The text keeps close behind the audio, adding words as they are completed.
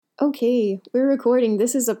Okay, we're recording.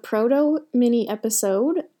 This is a proto-mini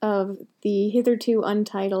episode of the hitherto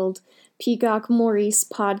untitled Peacock Maurice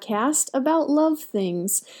podcast about love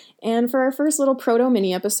things. And for our first little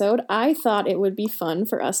proto-mini episode, I thought it would be fun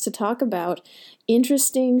for us to talk about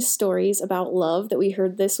interesting stories about love that we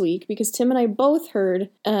heard this week, because Tim and I both heard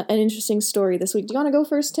an interesting story this week. Do you want to go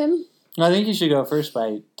first, Tim? I think you should go first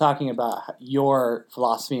by talking about your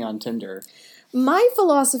philosophy on Tinder. My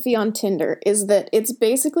philosophy on Tinder is that it's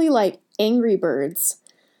basically like Angry Birds,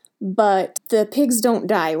 but the pigs don't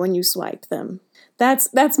die when you swipe them.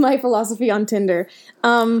 That's my philosophy on Tinder.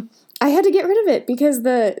 I had to get rid of it because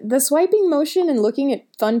the swiping motion and looking at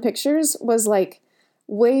fun pictures was like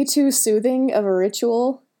way too soothing of a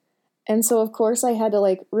ritual. And so, of course, I had to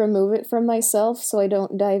like remove it from myself so I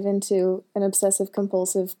don't dive into an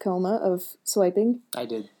obsessive-compulsive coma of swiping. I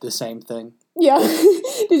did the same thing. Yeah.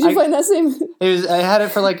 Did you find that same? I had it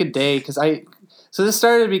for like a day so this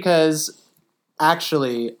started because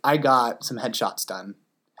actually I got some headshots done.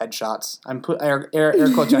 Headshots. I'm put air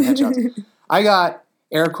quotes on headshots. I got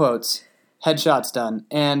air quotes headshots done,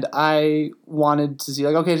 and I wanted to see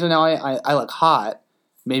like, okay, so now I look hot.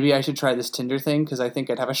 Maybe I should try this Tinder thing because I think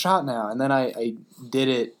I'd have a shot now. And then I did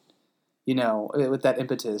it, with that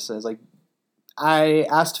impetus. I was like, I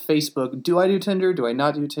asked Facebook, do I do Tinder? Do I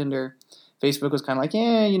not do Tinder? Facebook was kind of like,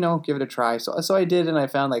 yeah, give it a try. So I did, and I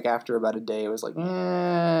found like after about a day, it was like,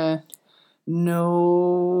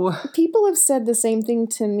 no. People have said the same thing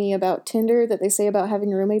to me about Tinder that they say about having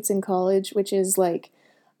roommates in college, which is like,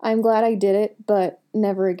 I'm glad I did it, but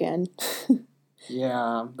never again.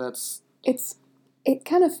 Yeah, It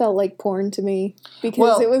kind of felt like porn to me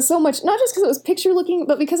because it was so much, not just because it was picture looking,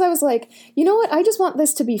 but because I was like, you know what? I just want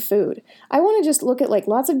this to be food. I want to just look at like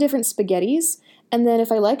lots of different spaghettis. And then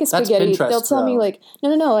if I like a spaghetti, they'll tell me like,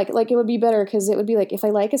 no, like it would be better because it would be like, if I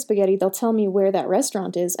like a spaghetti, they'll tell me where that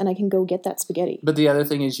restaurant is and I can go get that spaghetti. But the other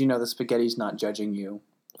thing is, the spaghetti's not judging you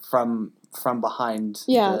from behind.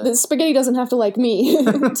 Yeah, the spaghetti doesn't have to like me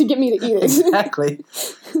to get me to eat it. Exactly.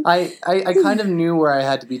 I kind of knew where I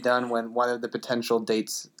had to be done when one of the potential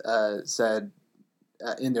dates said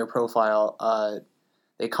in their profile,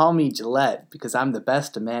 they call me Gillette because I'm the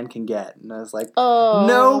best a man can get. And I was like,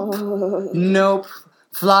 nope.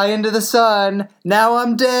 Fly into the sun. Now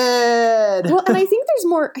I'm dead. Well, and I think there's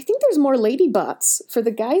more lady bots for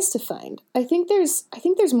the guys to find. I think there's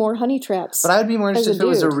more honey traps. But I would be more interested if it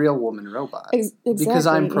was a real woman robot. Exactly, because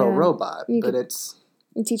I'm pro robot. You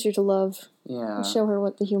teach her to love. Yeah. And show her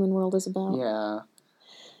what the human world is about. Yeah.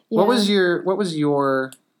 What was your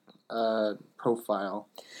profile?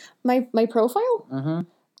 My profile? Mm-hmm.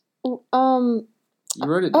 You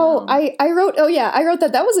wrote it down. Oh, I wrote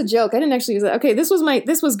that. That was a joke. I didn't actually use that. Okay, this was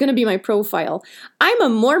going to be my profile. I'm a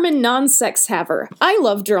Mormon non-sex haver. I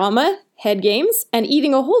love drama, head games, and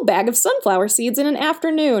eating a whole bag of sunflower seeds in an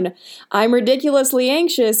afternoon. I'm ridiculously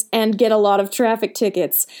anxious and get a lot of traffic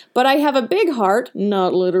tickets. But I have a big heart,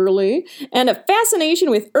 not literally, and a fascination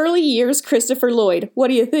with early years Christopher Lloyd. What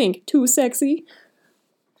do you think? Too sexy?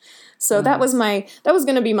 So that was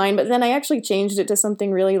going to be mine, but then I actually changed it to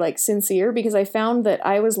something really like sincere because I found that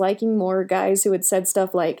I was liking more guys who had said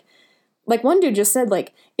stuff like one dude just said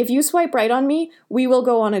like, if you swipe right on me, we will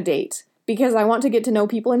go on a date because I want to get to know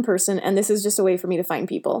people in person and this is just a way for me to find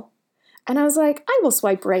people. And I was like, I will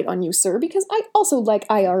swipe right on you, sir, because I also like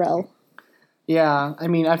IRL. Yeah, I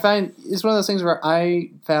mean, I find it's one of those things where I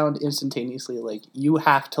found instantaneously like you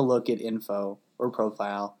have to look at info or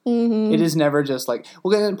profile. Mm-hmm. It is never just like,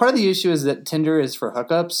 well, part of the issue is that Tinder is for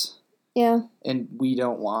hookups. Yeah. And we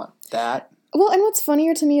don't want that. Well, and what's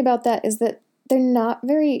funnier to me about that is that they're not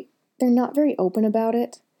very open about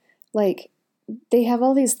it. Like, they have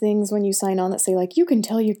all these things when you sign on that say like, you can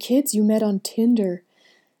tell your kids you met on Tinder.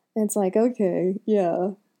 And it's like, okay,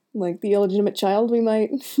 yeah. Like the illegitimate child we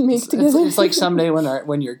might make together. It's like someday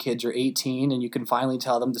when your kids are 18 and you can finally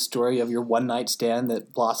tell them the story of your one-night stand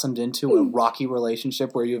that blossomed into a rocky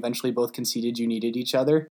relationship where you eventually both conceded you needed each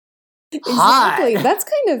other. Exactly. Hot. That's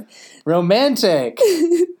kind of... romantic.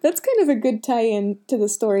 That's kind of a good tie-in to the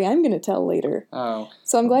story I'm going to tell later. Oh.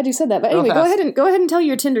 So I'm glad you said that. But anyway, go ahead and tell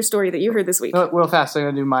your Tinder story that you heard this week. Real fast, I'm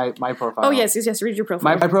going to do my profile. Oh, yes, read your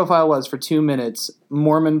profile. My profile was, for 2 minutes,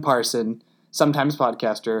 Mormon parson, sometimes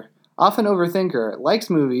podcaster, often overthinker, likes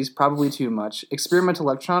movies, probably too much, experimental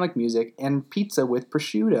electronic music, and pizza with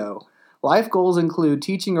prosciutto. Life goals include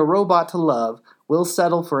teaching a robot to love, will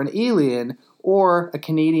settle for an alien, or a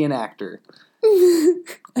Canadian actor.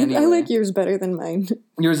 Anyway. I like yours better than mine.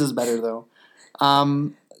 Yours is better, though.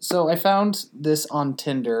 So I found this on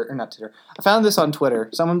Tinder, or not Tinder. I found this on Twitter.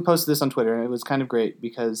 Someone posted this on Twitter, and it was kind of great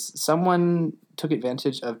because someone took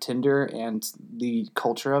advantage of Tinder and the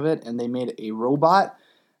culture of it, and they made a robot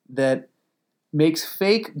that makes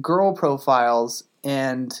fake girl profiles,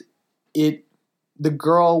 and the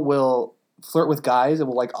girl will flirt with guys. It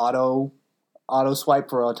will like auto swipe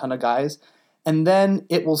for a ton of guys, and then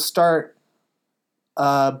it will start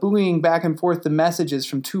buoying back and forth the messages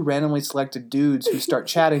from two randomly selected dudes who start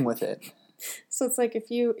chatting with it. So it's like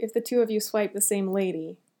if the two of you swipe the same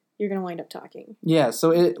lady, you're gonna wind up talking. Yeah, so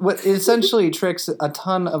it essentially tricks a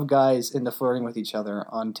ton of guys into flirting with each other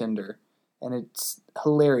on Tinder, and it's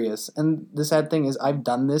hilarious. And the sad thing is, I've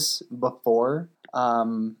done this before,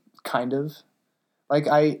 kind of. Like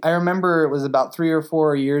I remember it was about 3 or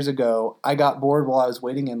 4 years ago. I got bored while I was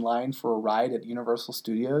waiting in line for a ride at Universal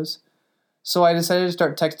Studios. So I decided to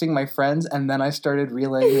start texting my friends, and then I started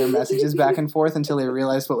relaying their messages back and forth until they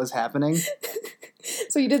realized what was happening.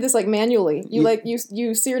 So you did this like manually. You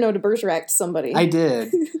Cyrano de Bergerac somebody. I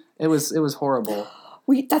did. It was horrible.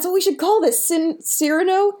 That's what we should call this.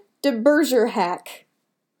 Cyrano de Bergerac.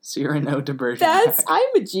 Cyrano de Bergerac.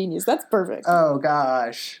 I'm a genius. That's perfect. Oh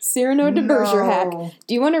gosh. Cyrano de Bergerac.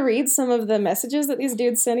 Do you want to read some of the messages that these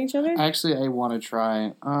dudes sent each other? Actually, I want to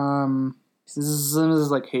try. This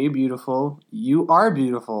is like, hey, beautiful. You are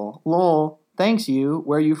beautiful. Lol. Thanks, you.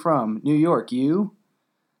 Where are you from? New York. You?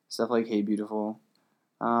 Stuff like, hey, beautiful.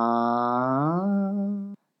 Guys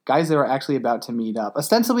that were actually about to meet up.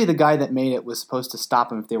 Ostensibly, the guy that made it was supposed to stop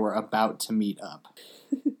them if they were about to meet up.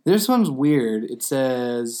 This one's weird. It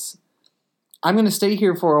says, I'm going to stay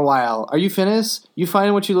here for a while. Are you finished? You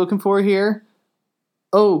finding what you're looking for here?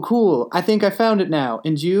 Oh, cool. I think I found it now.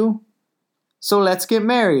 And you? So let's get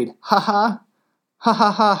married. Ha ha. Ha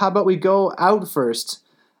ha ha. How about we go out first?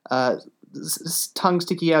 Tongue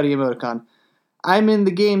sticky outy emoticon. I'm in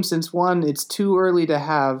the game since 1. It's too early to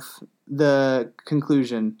have the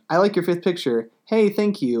conclusion. I like your 5th picture. Hey,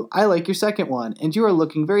 thank you. I like your 2nd one. And you are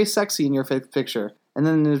looking very sexy in your 5th picture. And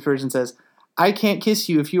then this person says, I can't kiss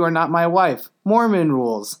you if you are not my wife. Mormon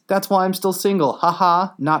rules. That's why I'm still single. Ha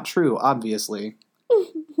ha. Not true, obviously.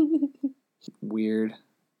 Weird.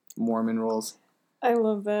 Mormon rules. I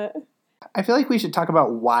love that. I feel like we should talk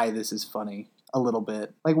about why this is funny a little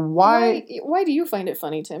bit. Like, why do you find it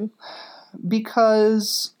funny, Tim?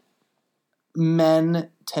 Because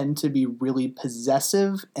men tend to be really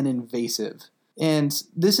possessive and invasive. And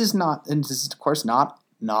this is, of course, not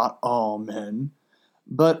all men,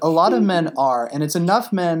 but a lot of men are. And it's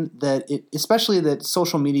enough men that, especially that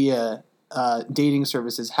social media dating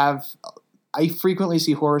services have, I frequently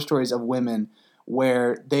see horror stories of women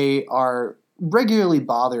where they are regularly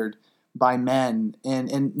bothered by men,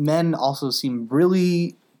 and men also seem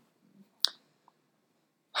really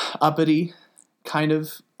uppity, kind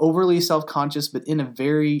of overly self-conscious, but in a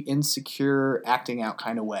very insecure, acting out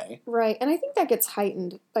kind of way. Right, and I think that gets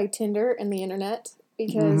heightened by Tinder and the internet,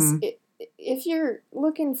 because if you're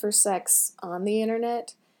looking for sex on the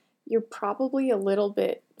internet, you're probably a little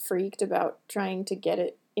bit freaked about trying to get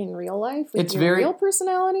it in real life with your real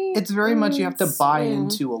personality. It's very much you have to buy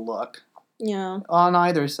into a look. Yeah. On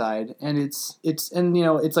either side. And it's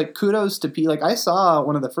like kudos to people. Like, I saw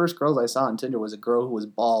one of the first girls I saw on Tinder was a girl who was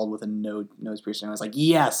bald with a nose piercing. I was like,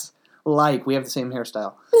 yes, we have the same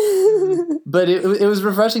hairstyle. But it was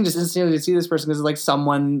refreshing just instantly to see this person, because like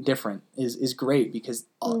someone different is great, because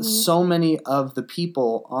so many of the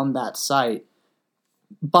people on that site,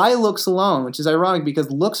 by looks alone, which is ironic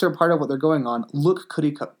because looks are part of what they're going on, look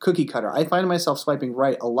cookie cutter. I find myself swiping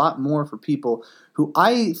right a lot more for people who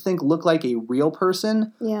I think look like a real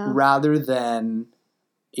person rather than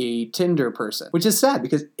a Tinder person, which is sad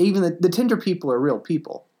because even the Tinder people are real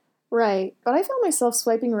people. Right. But I found myself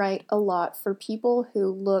swiping right a lot for people who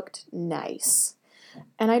looked nice.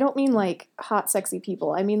 And I don't mean like hot, sexy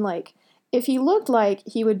people. I mean like, if he looked like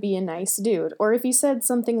he would be a nice dude, or if he said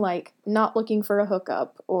something like, not looking for a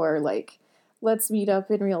hookup, or like, let's meet up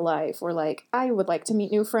in real life, or like, I would like to meet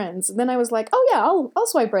new friends, then I was like, oh yeah, I'll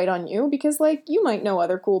swipe right on you, because like, you might know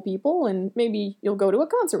other cool people, and maybe you'll go to a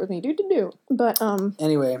concert with me, do. But,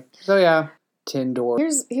 anyway, so yeah, Tinder.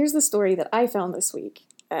 Here's the story that I found this week,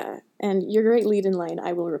 and your great lead-in line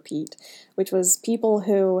I will repeat, which was people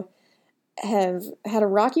who have had a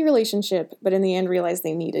rocky relationship, but in the end realized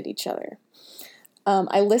they needed each other.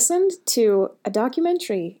 I listened to a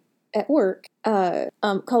documentary at work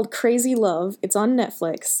called Crazy Love. It's on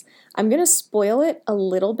Netflix. I'm going to spoil it a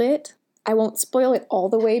little bit. I won't spoil it all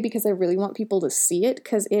the way because I really want people to see it,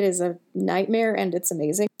 because it is a nightmare and it's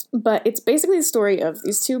amazing. But it's basically the story of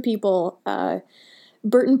these two people.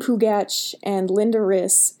 Burton Pugach and Linda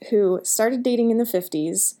Riss, who started dating in the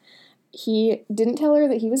 50s. He didn't tell her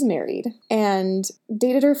that he was married and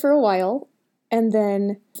dated her for a while, and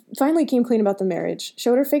then finally came clean about the marriage,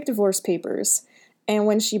 showed her fake divorce papers, and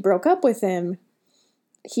when she broke up with him,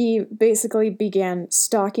 he basically began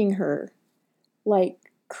stalking her like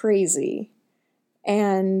crazy.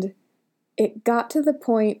 And it got to the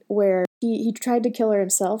point where he tried to kill her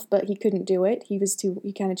himself, but he couldn't do it. He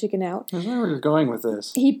kind of chickened out. I know where you're going with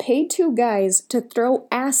this. He paid 2 guys to throw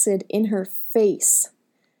acid in her face,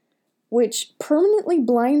 which permanently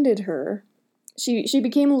blinded her. She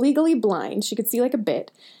became legally blind. She could see like a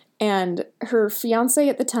bit. And her fiancé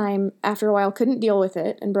at the time, after a while, couldn't deal with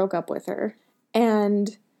it and broke up with her.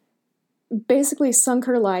 And basically sunk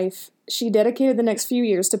her life. She dedicated the next few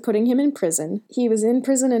years to putting him in prison. He was in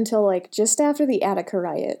prison until like just after the Attica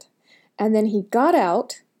riot. And then he got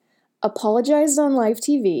out, apologized on live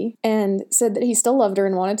TV, and said that he still loved her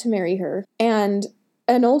and wanted to marry her. And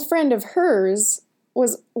an old friend of hers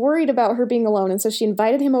was worried about her being alone, and so she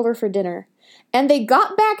invited him over for dinner. And they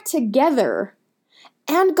got back together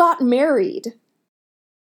and got married.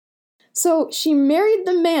 So she married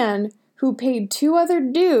the man who paid 2 other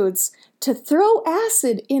dudes to throw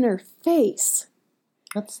acid in her face.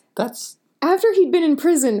 That's After he'd been in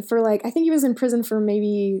prison for I think he was in prison for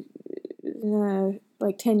maybe 10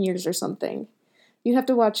 years or something. You have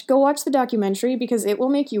to go watch the documentary because it will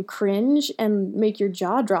make you cringe and make your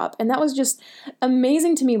jaw drop. And that was just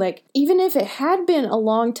amazing to me. Even if it had been a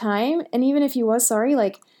long time, and even if he was sorry,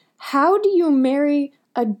 how do you marry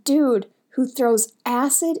a dude who throws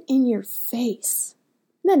acid in your face?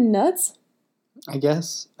 Isn't that nuts? I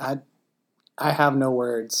guess I have no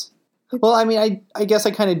words. Well, I mean, I guess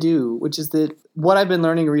I kind of do, which is that what I've been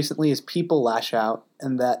learning recently is people lash out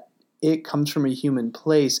and that it comes from a human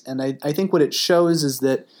place. And I think what it shows is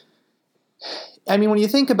that, I mean, when you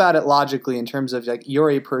think about it logically in terms of you're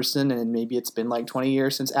a person and maybe it's been 20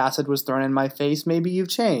 years since acid was thrown in my face, maybe you've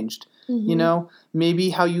changed, maybe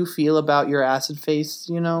how you feel about your acid face,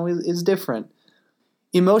 is different.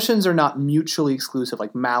 Emotions are not mutually exclusive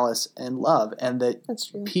like malice and love, and that That's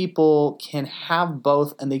true. People can have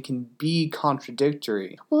both and they can be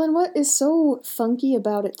contradictory. Well, and what is so funky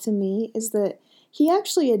about it to me is that he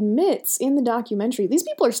actually admits in the documentary, these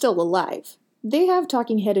people are still alive. They have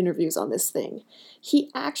talking head interviews on this thing.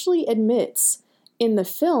 He actually admits in the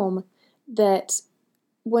film that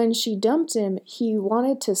when she dumped him, he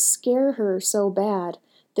wanted to scare her so bad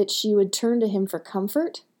that she would turn to him for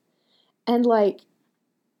comfort. And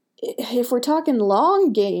if we're talking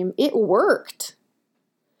long game, it worked.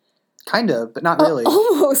 Kind of, but not really.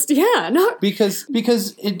 Almost, yeah. Not because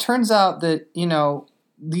it turns out that,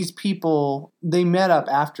 these people, they met up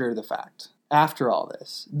after the fact, after all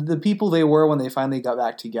this. The people they were when they finally got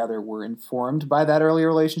back together were informed by that earlier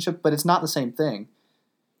relationship, but it's not the same thing.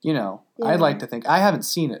 Yeah. I'd like to think. I haven't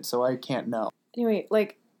seen it, so I can't know. Anyway,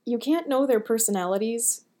 you can't know their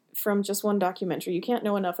personalities from just one documentary. You can't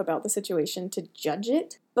know enough about the situation to judge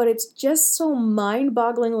it, but it's just so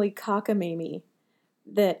mind-bogglingly cockamamie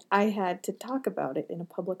that I had to talk about it in a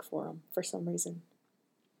public forum for some reason.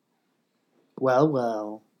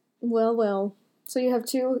 Well. So you have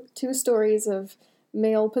two stories of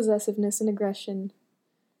male possessiveness and aggression.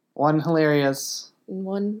 One hilarious. And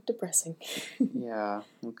one depressing. Yeah,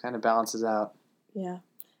 it kind of balances out. Yeah.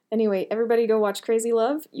 Anyway, everybody go watch Crazy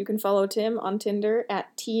Love. You can follow Tim on Tinder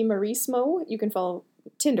at tmarismo. You can follow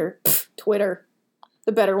Twitter,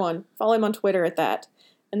 the better one. Follow him on Twitter at that.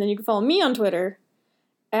 And then you can follow me on Twitter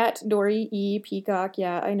at Dory E. Peacock.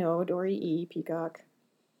 Yeah, I know, Dory E. Peacock.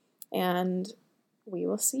 And we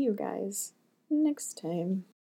will see you guys next time.